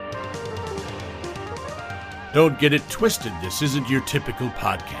Don't get it twisted, this isn't your typical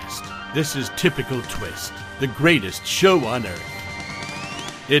podcast. This is Typical Twist, the greatest show on earth.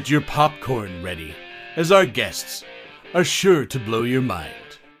 Get your popcorn ready, as our guests are sure to blow your mind.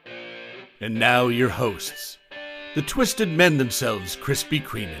 And now your hosts, the twisted men themselves, Crispy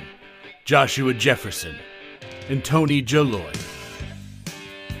Creamin', Joshua Jefferson, and Tony Jaloy.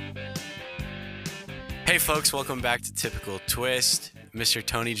 Hey folks, welcome back to Typical Twist. Mr.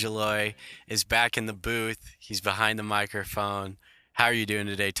 Tony Jaloy is back in the booth. He's behind the microphone. How are you doing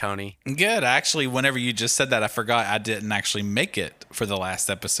today, Tony? Good. Actually, whenever you just said that, I forgot I didn't actually make it for the last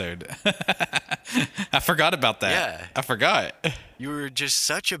episode. I forgot about that. Yeah. I forgot. You were just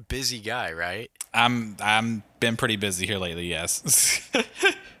such a busy guy, right? I'm been pretty busy here lately, yes.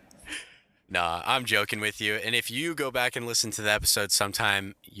 Nah, I'm joking with you. And if you go back and listen to the episode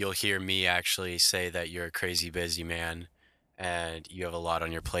sometime, you'll hear me actually say that you're a crazy busy man and you have a lot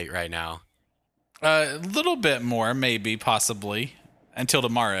on your plate right now. A little bit more, maybe, possibly, until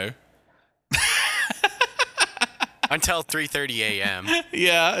tomorrow. Until 3:30 a.m.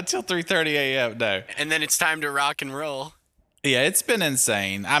 Yeah, until 3:30 a.m. No. And then it's time to rock and roll. Yeah, it's been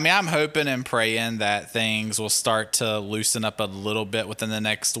insane. I mean, I'm hoping and praying that things will start to loosen up a little bit within the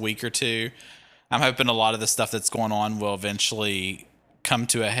next week or two. I'm hoping a lot of the stuff that's going on will eventually come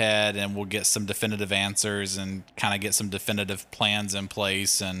to a head and we'll get some definitive answers and kind of get some definitive plans in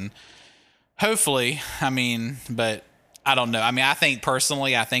place. And hopefully, but I don't know. I mean, I think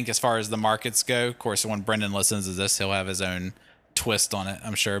as far as the markets go, of course, when Brendan listens to this, he'll have his own twist on it,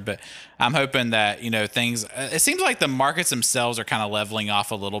 I'm sure. But I'm hoping that, things, it seems like the markets themselves are kind of leveling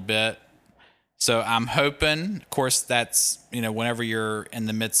off a little bit. So I'm hoping, of course, that's, whenever you're in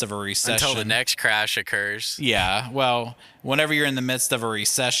the midst of a recession. Until the next crash occurs. Yeah. Well, whenever you're in the midst of a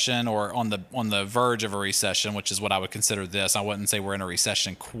recession or on the verge of a recession, which is what I would consider this, I wouldn't say we're in a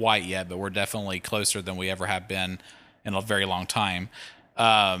recession quite yet, but we're definitely closer than we ever have been in a very long time.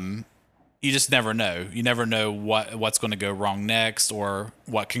 You just never know. You never know what's going to go wrong next or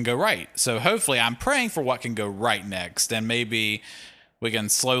what can go right. So hopefully I'm praying for what can go right next, and maybe we can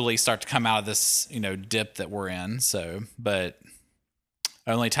slowly start to come out of this, dip that we're in. So, but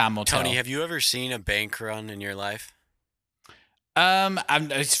only time will tell. Tony, have you ever seen a bank run in your life?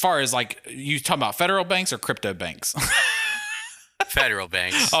 As far as like, you talking about federal banks or crypto banks? Federal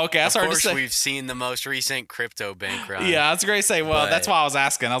banks. Okay, that's hard to say. Of course, we've seen the most recent crypto bank run. Yeah, I was going to say. Well, that's why I was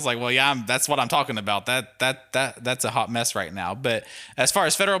asking. I was like, well, yeah, that's what I'm talking about. That's a hot mess right now. But as far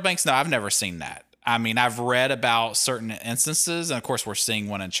as federal banks, no, I've never seen that. I mean, I've read about certain instances, and of course, we're seeing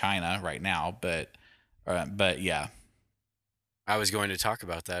one in China right now. But yeah, I was going to talk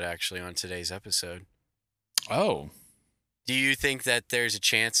about that actually on today's episode. Oh. Do you think that there's a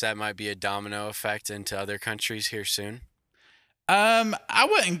chance that might be a domino effect into other countries here soon? I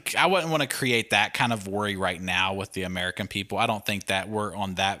wouldn't want to create that kind of worry right now with the American people. I don't think that we're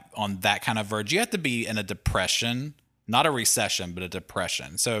on that kind of verge. You have to be in a depression, not a recession, but a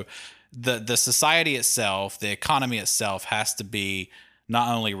depression. So the society itself, the economy itself has to be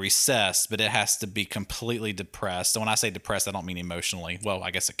not only recessed, but it has to be completely depressed. So when I say depressed, I don't mean emotionally. Well,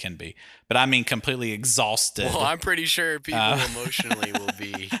 I guess it can be, but I mean completely exhausted. Well, I'm pretty sure people emotionally will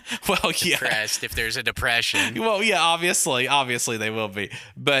be depressed if there's a depression. Well, yeah, obviously they will be.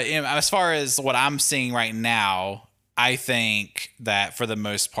 But as far as what I'm seeing right now, I think that for the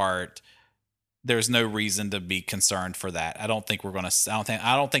most part, there's no reason to be concerned for that. I don't think we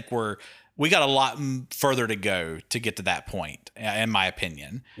got a lot further to go to get to that point, in my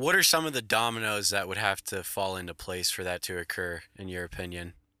opinion. What are some of the dominoes that would have to fall into place for that to occur, in your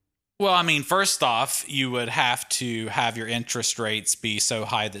opinion? Well, I mean, first off, you would have to have your interest rates be so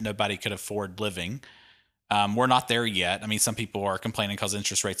high that nobody could afford living. We're not there yet. I mean, some people are complaining because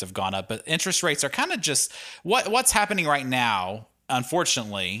interest rates have gone up, but interest rates are kind of just what's happening right now.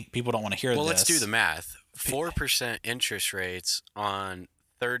 Unfortunately, people don't want to hear this. Well, let's do the math. 4% interest rates on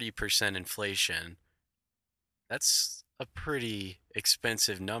 30% inflation. That's a pretty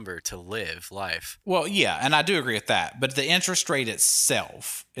expensive number to live life. Well, yeah, and I do agree with that. But the interest rate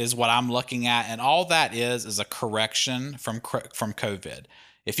itself is what I'm looking at, and all that is a correction from COVID.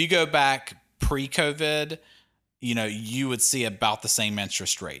 If you go back pre-COVID, you would see about the same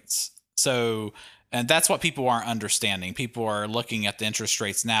interest rates. So, and that's what people aren't understanding. People are looking at the interest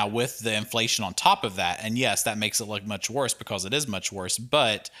rates now with the inflation on top of that. And yes, that makes it look much worse because it is much worse.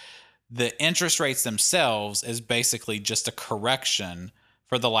 But the interest rates themselves is basically just a correction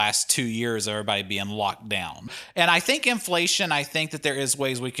for the last 2 years of everybody being locked down. And I think inflation, I think that there is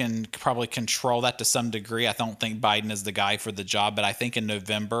ways we can probably control that to some degree. I don't think Biden is the guy for the job, but I think in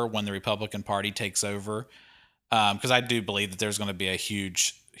November when the Republican Party takes over, because I do believe that there's going to be a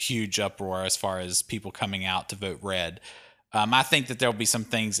huge huge uproar as far as people coming out to vote red. I think that there'll be some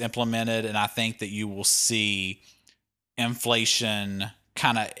things implemented, and I think that you will see inflation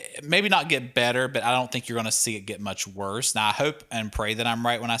kind of maybe not get better, but I don't think you're going to see it get much worse. Now, I hope and pray that I'm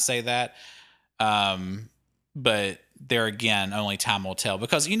right when I say that. But there again, only time will tell,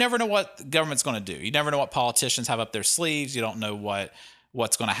 because you never know what the government's going to do. You never know what politicians have up their sleeves. You don't know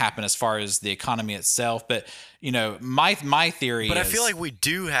what's going to happen as far as the economy itself. But, my theory But I feel like we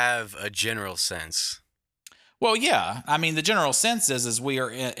do have a general sense. Well, yeah. I mean, the general sense is we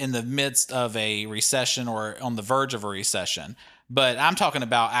are in the midst of a recession or on the verge of a recession. But I'm talking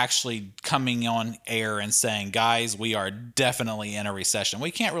about actually coming on air and saying, guys, we are definitely in a recession.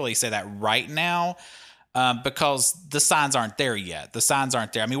 We can't really say that right now because the signs aren't there yet. The signs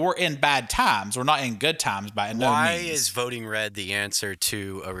aren't there. I mean, we're in bad times. We're not in good times by no means. Why is voting red the answer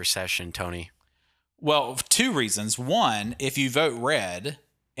to a recession, Tony? Well, two reasons. One, if you vote red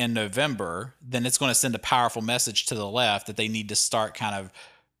in November, then it's going to send a powerful message to the left that they need to start kind of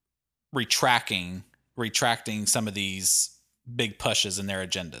retracting some of these big pushes in their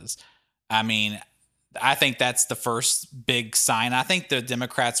agendas. I mean, I think that's the first big sign. I think the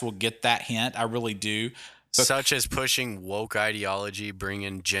Democrats will get that hint. I really do. Such as pushing woke ideology,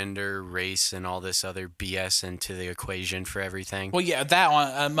 bringing gender, race, and all this other BS into the equation for everything. Well, yeah, that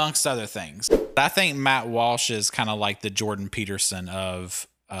one, amongst other things. I think Matt Walsh is kind of like the Jordan Peterson of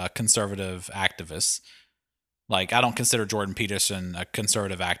conservative activists. Like, I don't consider Jordan Peterson a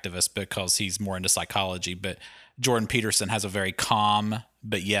conservative activist because he's more into psychology, but Jordan Peterson has a very calm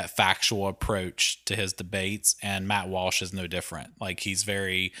but yet factual approach to his debates, and Matt Walsh is no different. Like, he's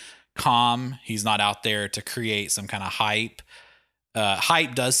very calm. He's not out there to create some kind of hype.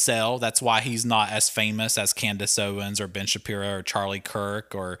 Hype does sell. That's why he's not as famous as Candace Owens or Ben Shapiro or Charlie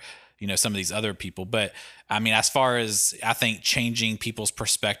Kirk or some of these other people. But I mean, as far as I think changing people's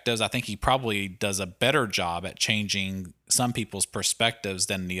perspectives, I think he probably does a better job at changing some people's perspectives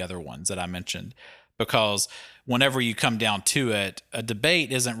than the other ones that I mentioned. Because whenever you come down to it, a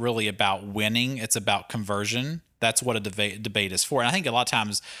debate isn't really about winning. It's about conversion. That's what a debate is for. And I think a lot of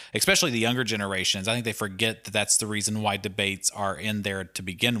times, especially the younger generations, I think they forget that that's the reason why debates are in there to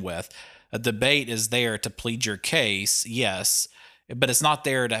begin with. A debate is there to plead your case, yes, but it's not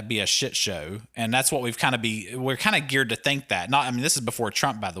there to be a shit show. And that's what we're kind of geared to think that. This is before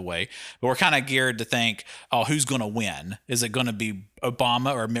Trump, by the way, but we're kind of geared to think, oh, who's going to win? Is it going to be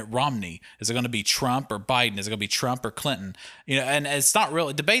Obama or Mitt Romney? Is it going to be Trump or Biden? Is it going to be Trump or Clinton? And it's not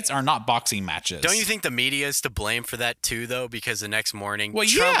really, debates are not boxing matches. Don't you think the media is to blame for that too, though? Because the next morning,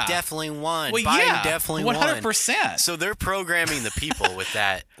 Trump definitely won. Biden definitely won. 100%. So they're programming the people with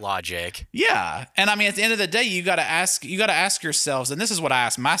that logic. Yeah. And I mean, at the end of the day, you got to ask yourselves, and this is what I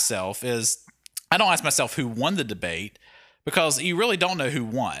ask myself, is I don't ask myself who won the debate, because you really don't know who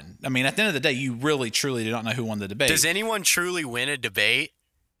won. I mean, at the end of the day, you really, truly don't know who won the debate. Does anyone truly win a debate?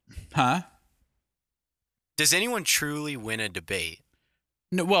 Huh? Does anyone truly win a debate?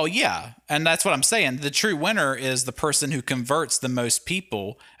 No, well, yeah. And that's what I'm saying. The true winner is the person who converts the most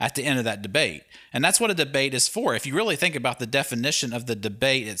people at the end of that debate. And that's what a debate is for. If you really think about the definition of the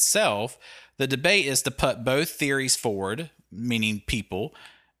debate itself, the debate is to put both theories forward, meaning people,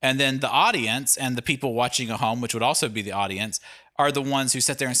 and then the audience and the people watching at home, which would also be the audience, are the ones who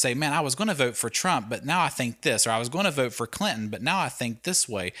sit there and say, man, I was going to vote for Trump, but now I think this, or I was going to vote for Clinton, but now I think this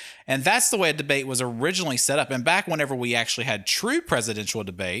way. And that's the way a debate was originally set up. And back whenever we actually had true presidential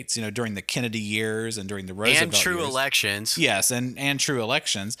debates, during the Kennedy years and during the Roosevelt and true years. Elections. Yes, and true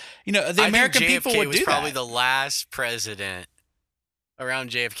elections. The American people would do that. JFK was probably the last president.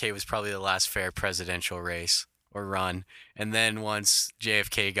 Around JFK was probably the last fair presidential race or run. And then once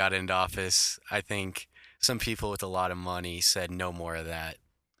JFK got into office, I think some people with a lot of money said no more of that.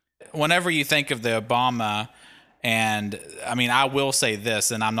 Whenever you think of the Obama, and I mean, I will say this,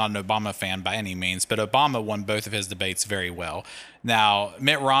 and I'm not an Obama fan by any means, but Obama won both of his debates very well. Now,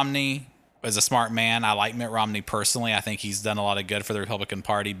 Mitt Romney is a smart man. I like Mitt Romney personally. I think he's done a lot of good for the Republican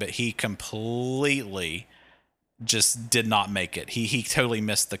Party, but he completely just did not make it. He totally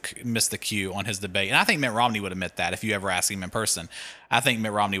missed the cue on his debate. And I think Mitt Romney would admit that if you ever ask him in person. I think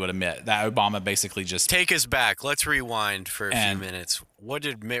Mitt Romney would admit that Obama basically just... Take us back. Let's rewind for a few minutes. What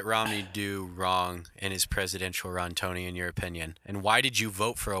did Mitt Romney do wrong in his presidential run, Tony, in your opinion? And why did you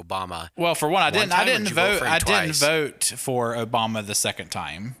vote for Obama? Well, for one, I didn't vote for Obama the second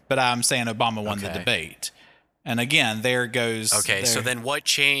time, but I'm saying Obama won the debate. And again, there goes... Okay, so then what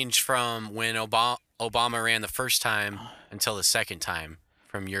changed from when Obama ran the first time until the second time,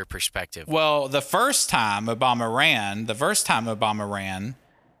 from your perspective? Well, the first time Obama ran,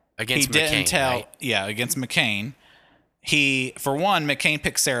 against McCain, right? Yeah, against McCain. For one, McCain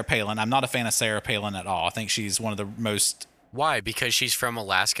picked Sarah Palin. I'm not a fan of Sarah Palin at all. I think she's one of the most. Why? Because she's from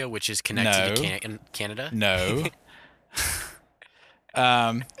Alaska, which is connected to Canada? No.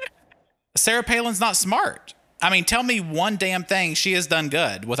 Sarah Palin's not smart. I mean, tell me one damn thing she has done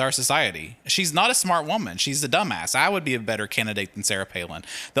good with our society. She's not a smart woman. She's a dumbass. I would be a better candidate than Sarah Palin.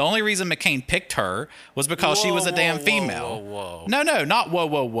 The only reason McCain picked her was because she was a damn female. Whoa. No, not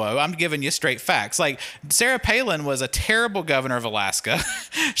whoa. I'm giving you straight facts. Like, Sarah Palin was a terrible governor of Alaska.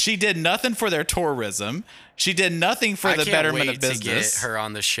 She did nothing for their tourism. She did nothing for the betterment of business. I can't wait to get her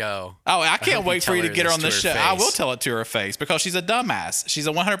on the show. Oh, I can't wait for you to get her on the show. I will tell it to her face because she's a dumbass. She's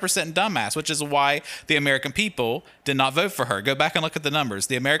a 100% dumbass, which is why the American people did not vote for her. Go back and look at the numbers.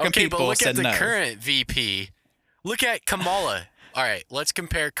 The American people said no. Look at the current VP. Look at Kamala. All right, let's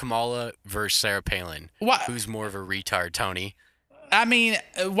compare Kamala versus Sarah Palin. What? Who's more of a retard, Tony? I mean,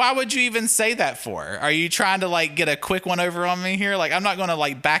 why would you even say that for? Are you trying to like get a quick one over on me here? Like, I'm not going to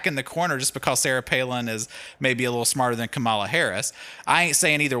like back in the corner just because Sarah Palin is maybe a little smarter than Kamala Harris. I ain't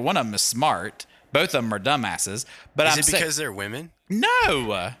saying either one of them is smart. Both of them are dumbasses. But is it because they're women?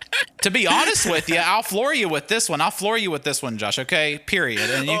 No. To be honest with you, I'll floor you with this one. I'll floor you with this one, Josh. Okay, period.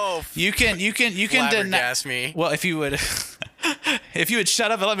 And you can deny me. Well, if you would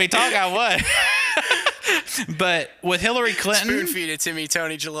shut up and let me talk, I would. But with Hillary Clinton, spoon feed it to me,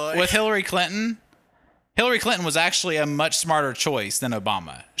 Tony Jalloy. With Hillary Clinton was actually a much smarter choice than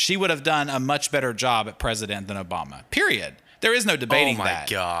Obama. She would have done a much better job at president than Obama. Period. There is no debating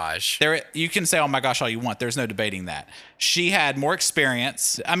that. Oh my gosh. You can say, "Oh my gosh," all you want. There's no debating that. She had more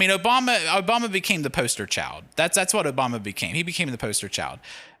experience. I mean, Obama became the poster child. That's what Obama became. He became the poster child.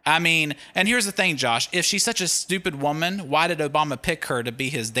 I mean, and here's the thing, Josh. If she's such a stupid woman, why did Obama pick her to be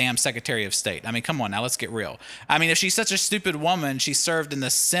his damn Secretary of State? I mean, come on now, let's get real. I mean, if she's such a stupid woman, she served in the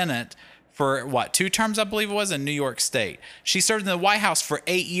Senate for, 2 terms, I believe it was, in New York State. She served in the White House for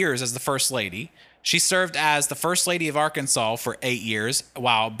 8 years as the First Lady. She served as the First Lady of Arkansas for 8 years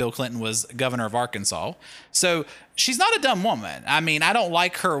while Bill Clinton was governor of Arkansas. So she's not a dumb woman. I mean, I don't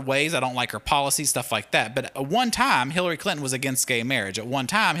like her ways. I don't like her policies, stuff like that. But at one time, Hillary Clinton was against gay marriage. At one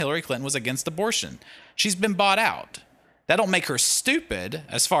time, Hillary Clinton was against abortion. She's been bought out. That don't make her stupid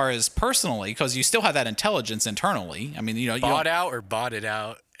as far as personally, because you still have that intelligence internally. I mean, bought out or bought it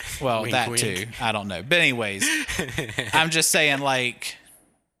out. Well, wink, that wink. too. I don't know. But anyways, I'm just saying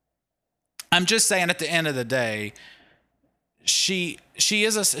at the end of the day, she's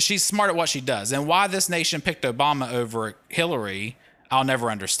smart at what she does. And why this nation picked Obama over Hillary, I'll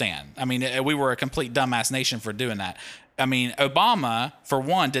never understand. I mean, we were a complete dumbass nation for doing that. I mean, Obama, for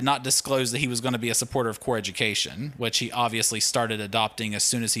one, did not disclose that he was going to be a supporter of core education, which he obviously started adopting as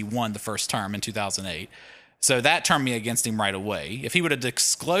soon as he won the first term in 2008. So that turned me against him right away. If he would have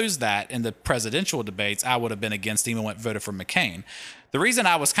disclosed that in the presidential debates, I would have been against him and voted for McCain. The reason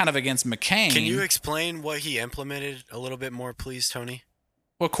I was kind of against McCain... Can you explain what he implemented a little bit more, please, Tony?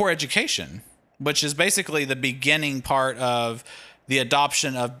 Well, core education, which is basically the beginning part of the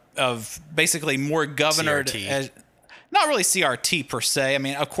adoption of basically more governed... Not really CRT per se. I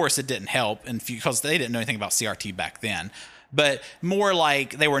mean, of course, it didn't help because they didn't know anything about CRT back then. But more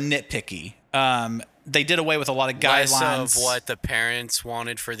like they were nitpicky. They did away with a lot of guidelines. Less of what the parents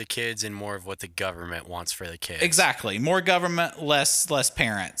wanted for the kids and more of what the government wants for the kids. Exactly. More government, less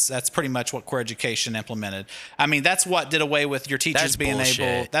parents. That's pretty much what core education implemented. I mean, that's what did away with your teachers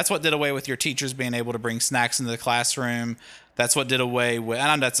That's what did away with your teachers being able to bring snacks into the classroom. That's what did away with,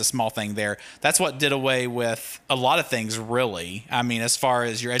 and I know that's a small thing there. That's what did away with a lot of things, really. I mean, as far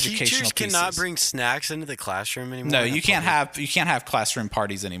as your educational teachers cannot bring snacks into the classroom anymore. No, you can't have classroom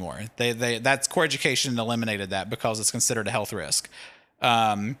parties anymore. That's core education eliminated that because it's considered a health risk.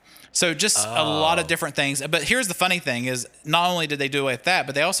 So just a lot of different things. But here's the funny thing is not only did they do away with that,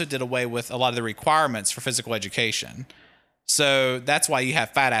 but they also did away with a lot of the requirements for physical education. So that's why you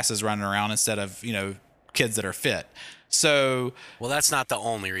have fat asses running around instead of, kids that are fit. So, well, that's not the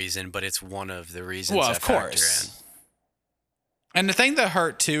only reason, but it's one of the reasons. Well, of course. And the thing that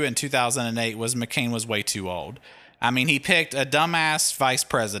hurt too in 2008 was McCain was way too old. I mean, he picked a dumbass vice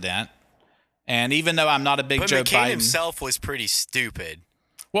president, and even though I'm not a big Joe McCain Biden himself was pretty stupid.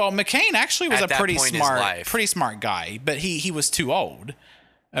 Well, McCain actually was a pretty smart guy, but he was too old.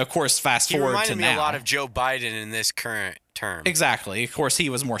 Of course, fast forward to now. He reminded me a lot of Joe Biden in this current term. Exactly. Of course, he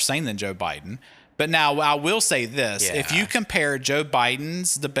was more sane than Joe Biden. But now I will say this. Yeah. If you compare Joe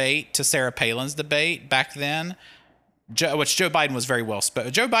Biden's debate to Sarah Palin's debate back then, which Joe Biden was very well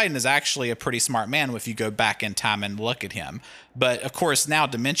spoken. Joe Biden is actually a pretty smart man if you go back in time and look at him. But of course, now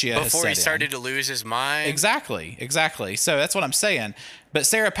dementia has set in. Before he started to lose his mind. Exactly. So that's what I'm saying. But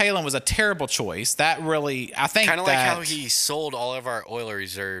Sarah Palin was a terrible choice. That really, I think, kind of like how he sold all of our oil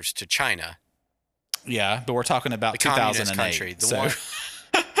reserves to China. Yeah, but we're talking about the 2008. Country.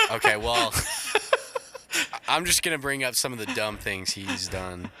 Okay, well, I'm just gonna bring up some of the dumb things he's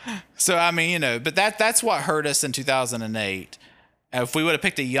done. So I mean, but that's what hurt us in 2008. If we would have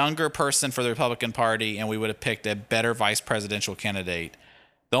picked a younger person for the Republican Party and we would have picked a better vice presidential candidate,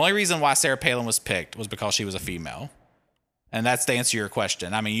 the only reason why Sarah Palin was picked was because she was a female. And that's to answer your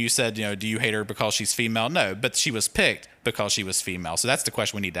question. I mean, you said, do you hate her because she's female? No, but she was picked because she was female. So that's the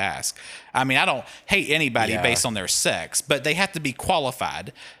question we need to ask. I mean, I don't hate anybody based on their sex, but they have to be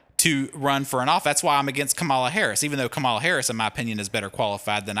qualified to run for an office. That's why I'm against Kamala Harris, even though Kamala Harris, in my opinion, is better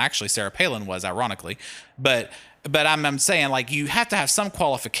qualified than actually Sarah Palin was, ironically. But I'm saying, like, you have to have some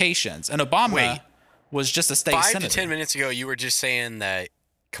qualifications. And Obama was just a state senator. 5 to 10 minutes ago, you were just saying that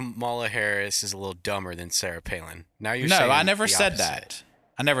Kamala Harris is a little dumber than Sarah Palin. Now you're saying I never said opposite. that.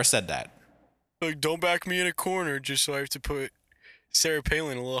 I never said that. Like, don't back me in a corner just so I have to put Sarah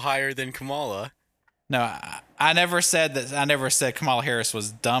Palin a little higher than Kamala. No, I never said that. I never said Kamala Harris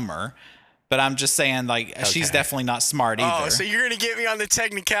was dumber, but I'm just saying, like, she's definitely not smart either. Oh, so you're going to get me on the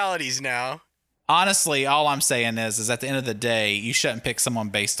technicalities now. Honestly, all I'm saying is at the end of the day, you shouldn't pick someone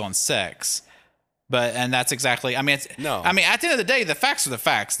based on sex. And that's exactly, I mean, at the end of the day, the facts are the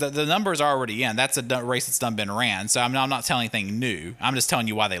facts. The numbers are already in. That's a race that's been ran. So I'm not telling anything new. I'm just telling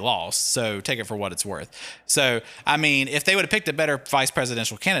you why they lost. So take it for what it's worth. So, I mean, if they would have picked a better vice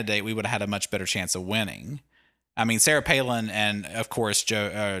presidential candidate, we would have had a much better chance of winning. I mean, Sarah Palin and, of course,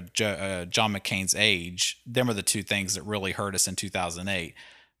 John McCain's age, them are the two things that really hurt us in 2008.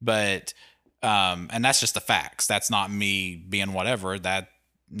 But, and that's just the facts. That's not me being whatever.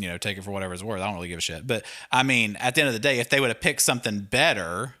 Take it for whatever it's worth. I don't really give a shit. But I mean, at the end of the day, if they would have picked something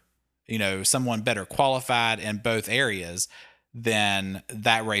better, someone better qualified in both areas, then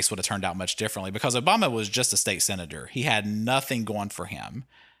that race would have turned out much differently, because Obama was just a state senator. He had nothing going for him.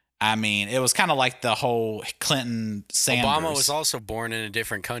 I mean, it was kind of like the whole Clinton-Sanders. Obama was also born in a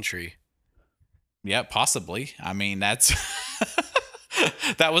different country. Yeah, possibly. I mean, that's...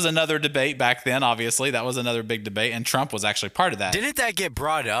 That was another debate back then, obviously. That was another big debate, and Trump was actually part of that. Didn't that get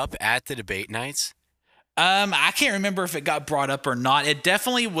brought up at the debate nights? I can't remember if it got brought up or not. It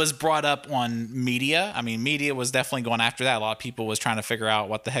definitely was brought up on media. I mean, media was definitely going after that. A lot of people was trying to figure out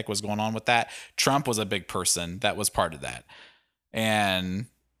what the heck was going on with that. Trump was a big person that was part of that. And,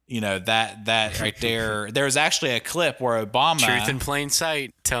 that right there, there's actually a clip where Obama... Truth in plain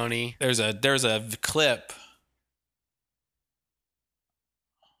sight, Tony. There's a clip...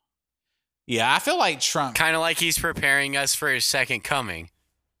 Yeah, I feel like Trump... Kind of like he's preparing us for his second coming.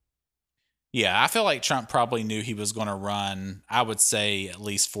 Yeah, I feel like Trump probably knew he was going to run, I would say, at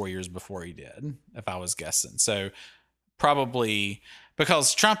least 4 years before he did, if I was guessing. So probably...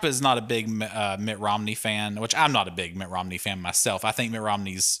 Because Trump is not a big Mitt Romney fan, which I'm not a big Mitt Romney fan myself. I think Mitt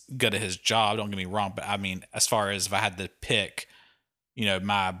Romney's good at his job, don't get me wrong. But I mean, as far as if I had to pick,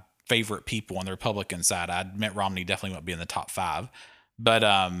 my favorite people on the Republican side, Mitt Romney definitely won't be in the top 5.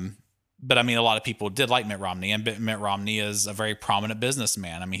 But I mean, a lot of people did like Mitt Romney, and Mitt Romney is a very prominent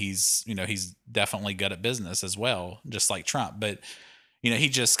businessman. I mean, he's definitely good at business as well, just like Trump. But, he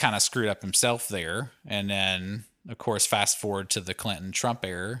just kind of screwed up himself there. And then, of course, fast forward to the Clinton-Trump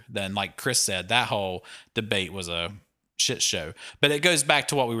era, then like Chris said, that whole debate was a shit show. But it goes back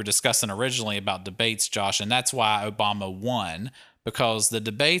to what we were discussing originally about debates, Josh, and that's why Obama won. Because the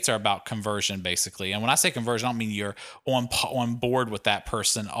debates are about conversion, basically. And when I say conversion, I don't mean you're on board with that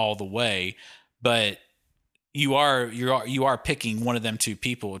person all the way, but you are picking one of them two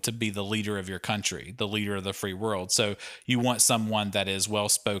people to be the leader of your country, the leader of the free world. So you want someone that is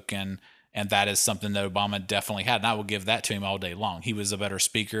well-spoken, and that is something that Obama definitely had. And I will give that to him all day long. He was a better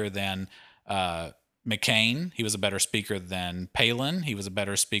speaker than McCain. He was a better speaker than Palin. He was a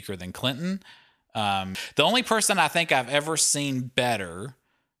better speaker than Clinton. The only person I think I've ever seen better,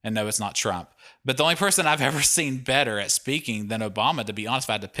 and no, it's not Trump, but the only person I've ever seen better at speaking than Obama, to be honest, if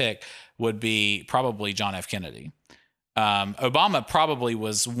I had to pick, would be probably John F. Kennedy. Obama probably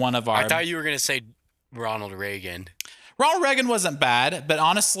was one of our... I thought you were going to say Ronald Reagan. Ronald Reagan wasn't bad, but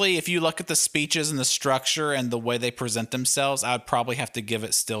honestly, if you look at the speeches and the structure and the way they present themselves, I would probably have to give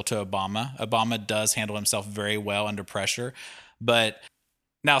it still to Obama. Obama does handle himself very well under pressure, but...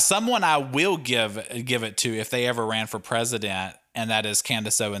 Now, someone I will give it to if they ever ran for president, and that is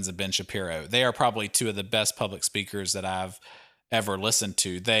Candace Owens and Ben Shapiro. They are probably two of the best public speakers that I've ever listened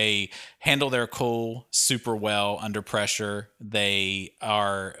to. They handle their cool super well under pressure. They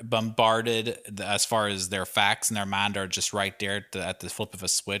are bombarded as far as their facts in their mind are just right there at the flip of a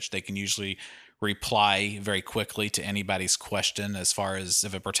switch. They can usually reply very quickly to anybody's question as far as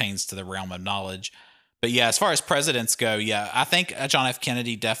if it pertains to the realm of knowledge. But yeah, as far as presidents go, yeah, I think John F.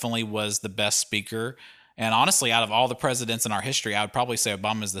 Kennedy definitely was the best speaker. And honestly, out of all the presidents in our history, I would probably say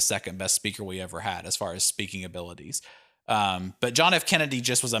Obama is the second best speaker we ever had as far as speaking abilities. But John F. Kennedy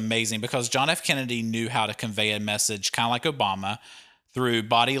just was amazing because John F. Kennedy knew how to convey a message, kind of like Obama, through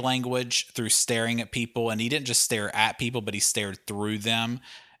body language, through staring at people. And he didn't just stare at people, but he stared through them.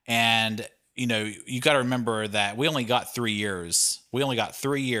 And you know, you got to remember that we only got 3 years. We only got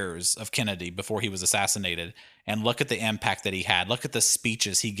 3 years of Kennedy before he was assassinated. And look at the impact that he had. Look at the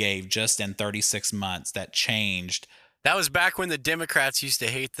speeches he gave just in 36 months that changed. That was back when the Democrats used to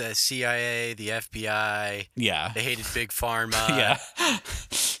hate the CIA, the FBI. Yeah. They hated Big Pharma. Yeah.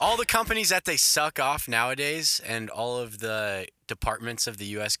 All the companies that they suck off nowadays and all of the departments of the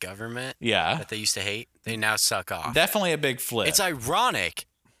U.S. government that they used to hate, they now suck off. Definitely a big flip. It's ironic.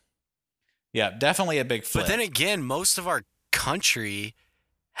 Yeah, definitely a big flip. But then again, most of our country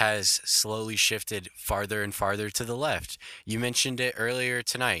has slowly shifted farther and farther to the left. You mentioned it earlier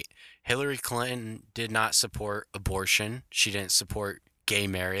tonight. Hillary Clinton did not support abortion. She didn't support gay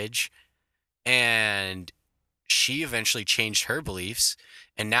marriage. And she eventually changed her beliefs.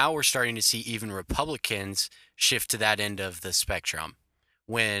 And now we're starting to see even Republicans shift to that end of the spectrum.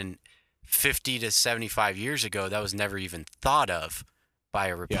 When 50 to 75 years ago, that was never even thought of by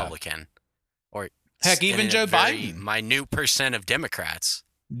a Republican. Or heck, even Joe Biden. Minute percent of Democrats.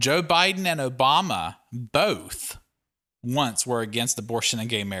 Joe Biden and Obama both once were against abortion and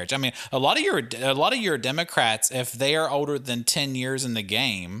gay marriage. I mean, a lot of your Democrats, if they are older than 10 years in the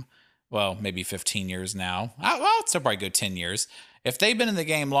game, well, maybe 15 years now. Well, it's probably go 10 years. If they've been in the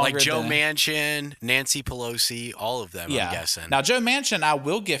game longer, like Joe Manchin, Nancy Pelosi, all of them, I'm guessing. Now, Joe Manchin, I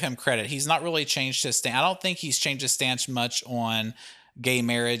will give him credit. He's not really changed his stance. I don't think he's changed his stance much on gay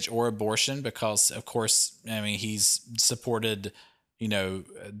marriage or abortion because, of course, I mean, he's supported, you know,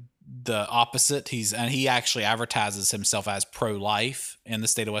 the opposite. He actually advertises himself as pro-life in the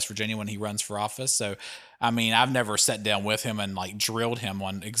state of West Virginia when he runs for office. So, I mean, I've never sat down with him and like drilled him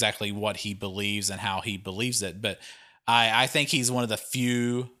on exactly what he believes and how he believes it. But I think he's one of the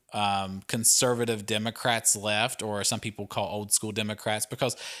few conservative Democrats left, or some people call old school Democrats,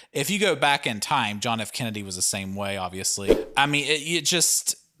 because if you go back in time, John F. Kennedy was the same way, obviously. I mean,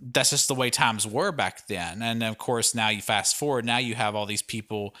 that's just the way times were back then. And of course, now you fast forward, now you have all these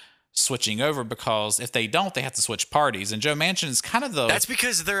people switching over because if they don't, they have to switch parties. And Joe Manchin is kind of That's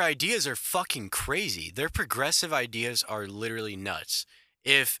because their ideas are fucking crazy. Their progressive ideas are literally nuts.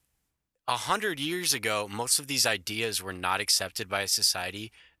 If 100 years ago, most of these ideas were not accepted by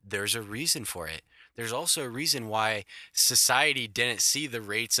society, there's a reason for it. There's also a reason why society didn't see the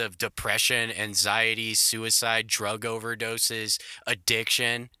rates of depression, anxiety, suicide, drug overdoses,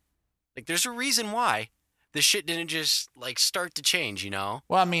 addiction. Like, there's a reason why this shit didn't just like start to change, you know?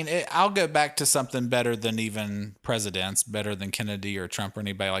 Well, I mean, I'll go back to something better than even presidents, better than Kennedy or Trump or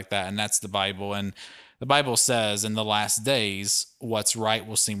anybody like that, and that's the Bible. And the Bible says in the last days, what's right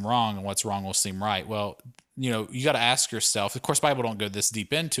will seem wrong and what's wrong will seem right. Well, you know, you got to ask yourself, of course, Bible don't go this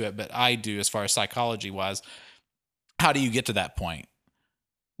deep into it, but I do as far as psychology wise. How do you get to that point?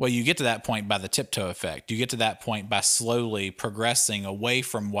 Well, you get to that point by the tiptoe effect. You get to that point by slowly progressing away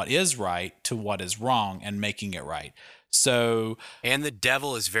from what is right to what is wrong and making it right. So, and the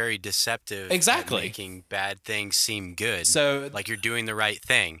devil is very deceptive. Exactly. At making bad things seem good. So, like you're doing the right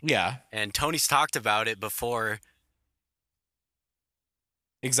thing. Yeah. And Tony's talked about it before.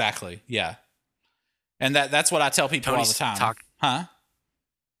 Exactly. Yeah. And that's what I tell people all the time.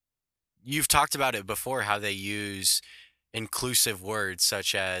 You've talked about it before, how they use inclusive words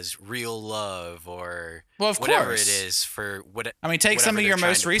such as real love or whatever it is for what. I mean, take some of your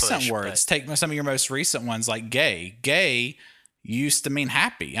most recent words. Take some of your most recent ones, like gay. Gay used to mean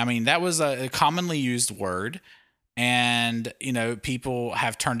happy. I mean, that was a commonly used word, and you know, people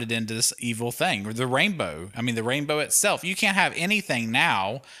have turned it into this evil thing. Or the rainbow. I mean, the rainbow itself. You can't have anything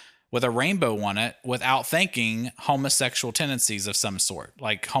now with a rainbow on it without thinking homosexual tendencies of some sort,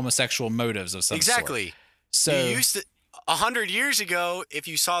 like homosexual motives of some sort. Exactly. So you used to. 100 years ago, if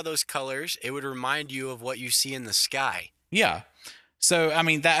you saw those colors, it would remind you of what you see in the sky. Yeah. So, I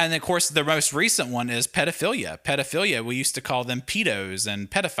mean, that, and of course, the most recent one is pedophilia. Pedophilia, we used to call them pedos and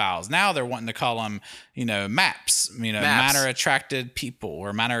pedophiles. Now they're wanting to call them, MAPS, minor attracted people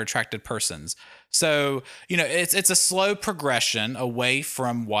or minor attracted persons. So, it's a slow progression away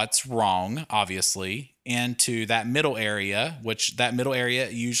from what's wrong, obviously, into that middle area, which that middle area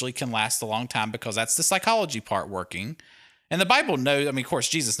usually can last a long time because that's the psychology part working. And the Bible knows, of course,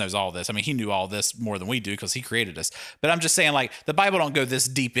 Jesus knows all this. He knew all this more than we do because he created us. But I'm just saying, the Bible don't go this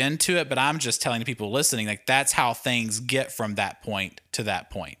deep into it, but I'm just telling the people listening, that's how things get from that point to that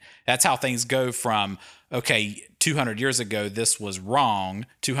point. That's how things go from, okay, 200 years ago, this was wrong.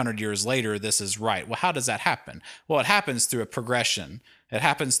 200 years later, this is right. Well, how does that happen? Well, it happens through a progression. It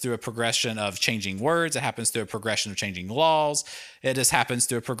happens through a progression of changing words. It happens through a progression of changing laws. It just happens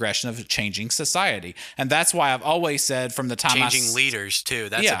through a progression of changing society. And that's why I've always said from the time changing leaders too.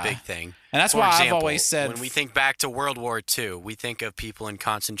 That's a big thing. And that's why I've always said, when we think back to World War II, we think of people in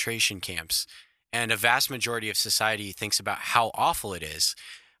concentration camps, and a vast majority of society thinks about how awful it is.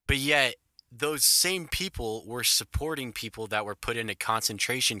 But yet those same people were supporting people that were put into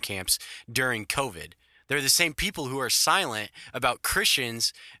concentration camps during COVID. They're the same people who are silent about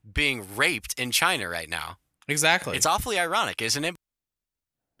Christians being raped in China right now. Exactly. It's awfully ironic, isn't it?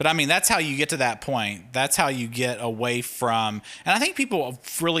 But that's how you get to that point. That's how you get away from, and I think people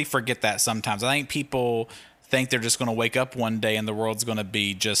really forget that sometimes. I think people think they're just going to wake up one day and the world's going to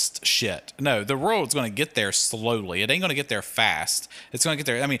be just shit. No, the world's going to get there slowly. It ain't going to get there fast. It's going to get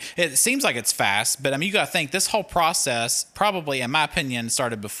there. It seems like it's fast, but you got to think this whole process probably, in my opinion,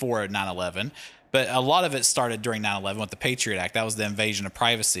 started before 9/11. But a lot of it started during 9/11 with the Patriot Act. That was the invasion of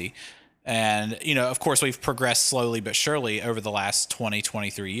privacy. And, of course, we've progressed slowly but surely over the last 20,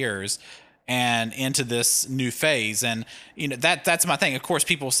 23 years and into this new phase. And, that's my thing. Of course,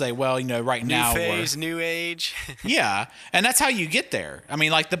 people say, well, right now. New phase, new age. Yeah. And that's how you get there.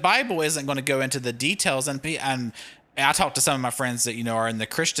 The Bible isn't going to go into the details. And I talked to some of my friends that, are in the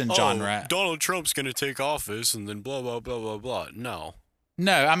Christian genre. Donald Trump's going to take office and then blah, blah, blah, blah, blah. No.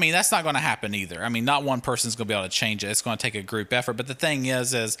 No, that's not going to happen either. Not one person's going to be able to change it. It's going to take a group effort. But the thing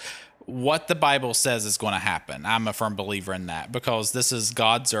is what the Bible says is going to happen. I'm a firm believer in that because this is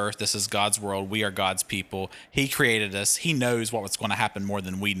God's earth. This is God's world. We are God's people. He created us. He knows what's going to happen more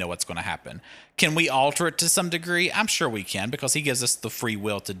than we know what's going to happen. Can we alter it to some degree? I'm sure we can because he gives us the free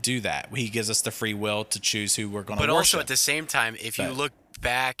will to do that. He gives us the free will to choose who we're going to worship. But also at the same time, if you look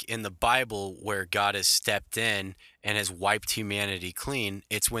back in the Bible where God has stepped in and has wiped humanity clean,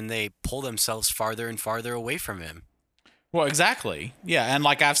 it's when they pull themselves farther and farther away from him. Well, exactly. Yeah, and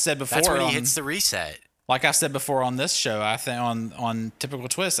like I've said before, that's when he hits the reset. Like I've said before on this show, I think on Typical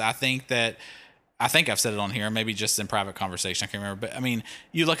Twist, I think I've said it on here, maybe just in private conversation, I can't remember. But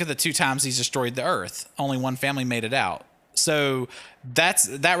you look at the 2 times he's destroyed the earth, only one family made it out. So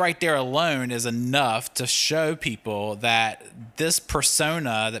that right there alone is enough to show people that this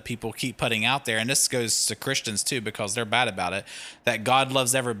persona that people keep putting out there, and this goes to Christians too because they're bad about it, that God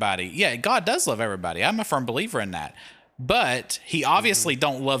loves everybody. Yeah, God does love everybody. I'm a firm believer in that. But he obviously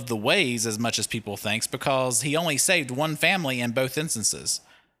don't love the ways as much as people thinks because he only saved one family in both instances.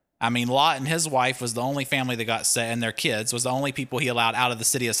 Lot and his wife was the only family that got saved, and their kids was the only people he allowed out of the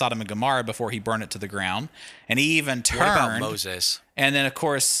city of Sodom and Gomorrah before he burned it to the ground. And he even turned. What about Moses? And then, of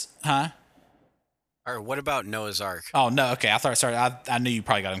course, Or what about Noah's Ark? Oh, no. Okay. I knew you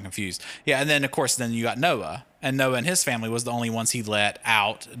probably got him confused. Yeah. And then, of course, you got Noah. And Noah and his family was the only ones he let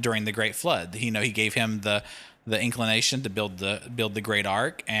out during the Great Flood. He gave him the inclination to build the great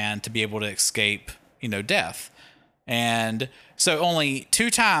ark and to be able to escape, death. And so only 2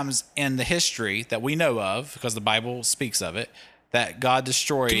 times in the history that we know of, because the Bible speaks of it, that God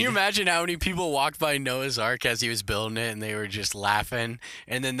destroyed. Can you imagine how many people walked by Noah's Ark as he was building it and they were just laughing?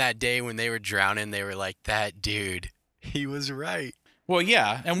 And then that day when they were drowning, they were like, that dude, he was right. Well,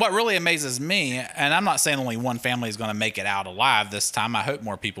 yeah. And what really amazes me, and I'm not saying only one family is going to make it out alive this time. I hope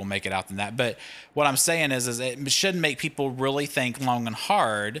more people make it out than that. But what I'm saying is it should make people really think long and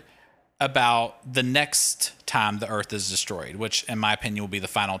hard about the next time the earth is destroyed, which in my opinion will be the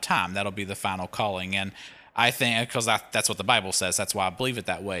final time. That'll be the final calling. And I think because that's what the Bible says, that's why I believe it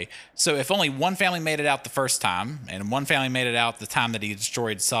that way. So if only one family made it out the first time and one family made it out the time that he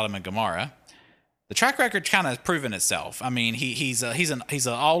destroyed Sodom and Gomorrah, the track record kind of proven itself. He's an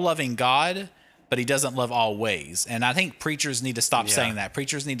all-loving God, but he doesn't love all ways. And I think preachers need to stop saying that.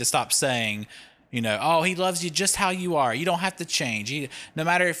 Preachers need to stop saying, oh, he loves you just how you are. You don't have to change. No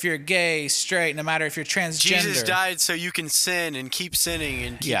matter if you're gay, straight, no matter if you're transgender. Jesus died so you can sin and keep sinning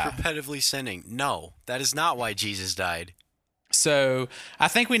and keep repetitively sinning. No, that is not why Jesus died. So I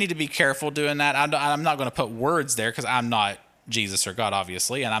think we need to be careful doing that. I'm not going to put words there because I'm not Jesus or God,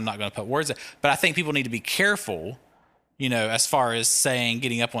 obviously, and I'm not going to put words in, but I think people need to be careful, as far as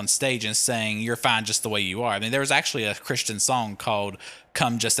getting up on stage and saying you're fine just the way you are. I mean, there was actually a Christian song called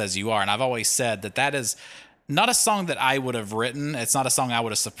Come Just As You Are. And I've always said that is not a song that I would have written. It's not a song I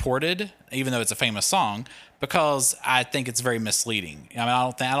would have supported, even though it's a famous song, because I think it's very misleading. I mean,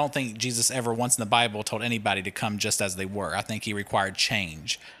 I don't think Jesus ever once in the Bible told anybody to come just as they were. I think he required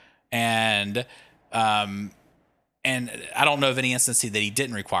change. And I don't know of any instance that he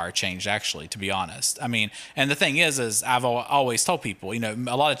didn't require change, actually, to be honest. I mean, and the thing is I've always told people, a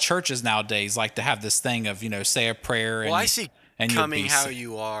lot of churches nowadays like to have this thing of, say a prayer. Well, I see coming how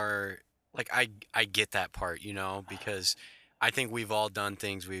you are. Like, I get that part, because I think we've all done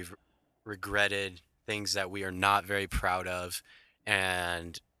things we've regretted, things that we are not very proud of.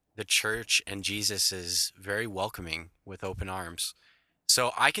 And the church and Jesus is very welcoming with open arms.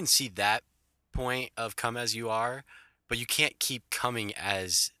 So I can see that point of come as you are, but you can't keep coming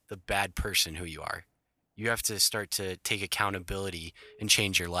as the bad person who you are. You have to start to take accountability and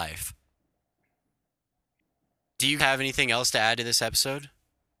change your life. Do you have anything else to add to this episode?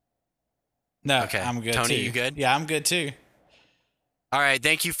 No, okay. I'm good. Tony, too. You good? Yeah, I'm good too. All right.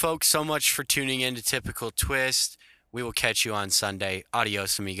 Thank you folks so much for tuning in to Typical Twist. We will catch you on Sunday.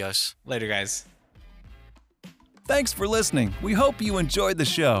 Adios, amigos. Later, guys. Thanks for listening. We hope you enjoyed the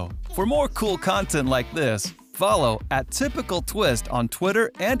show. For more cool content like this, follow @TypicalTwist on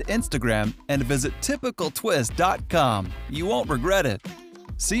Twitter and Instagram and visit typicaltwist.com. You won't regret it.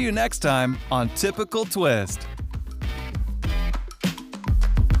 See you next time on Typical Twist.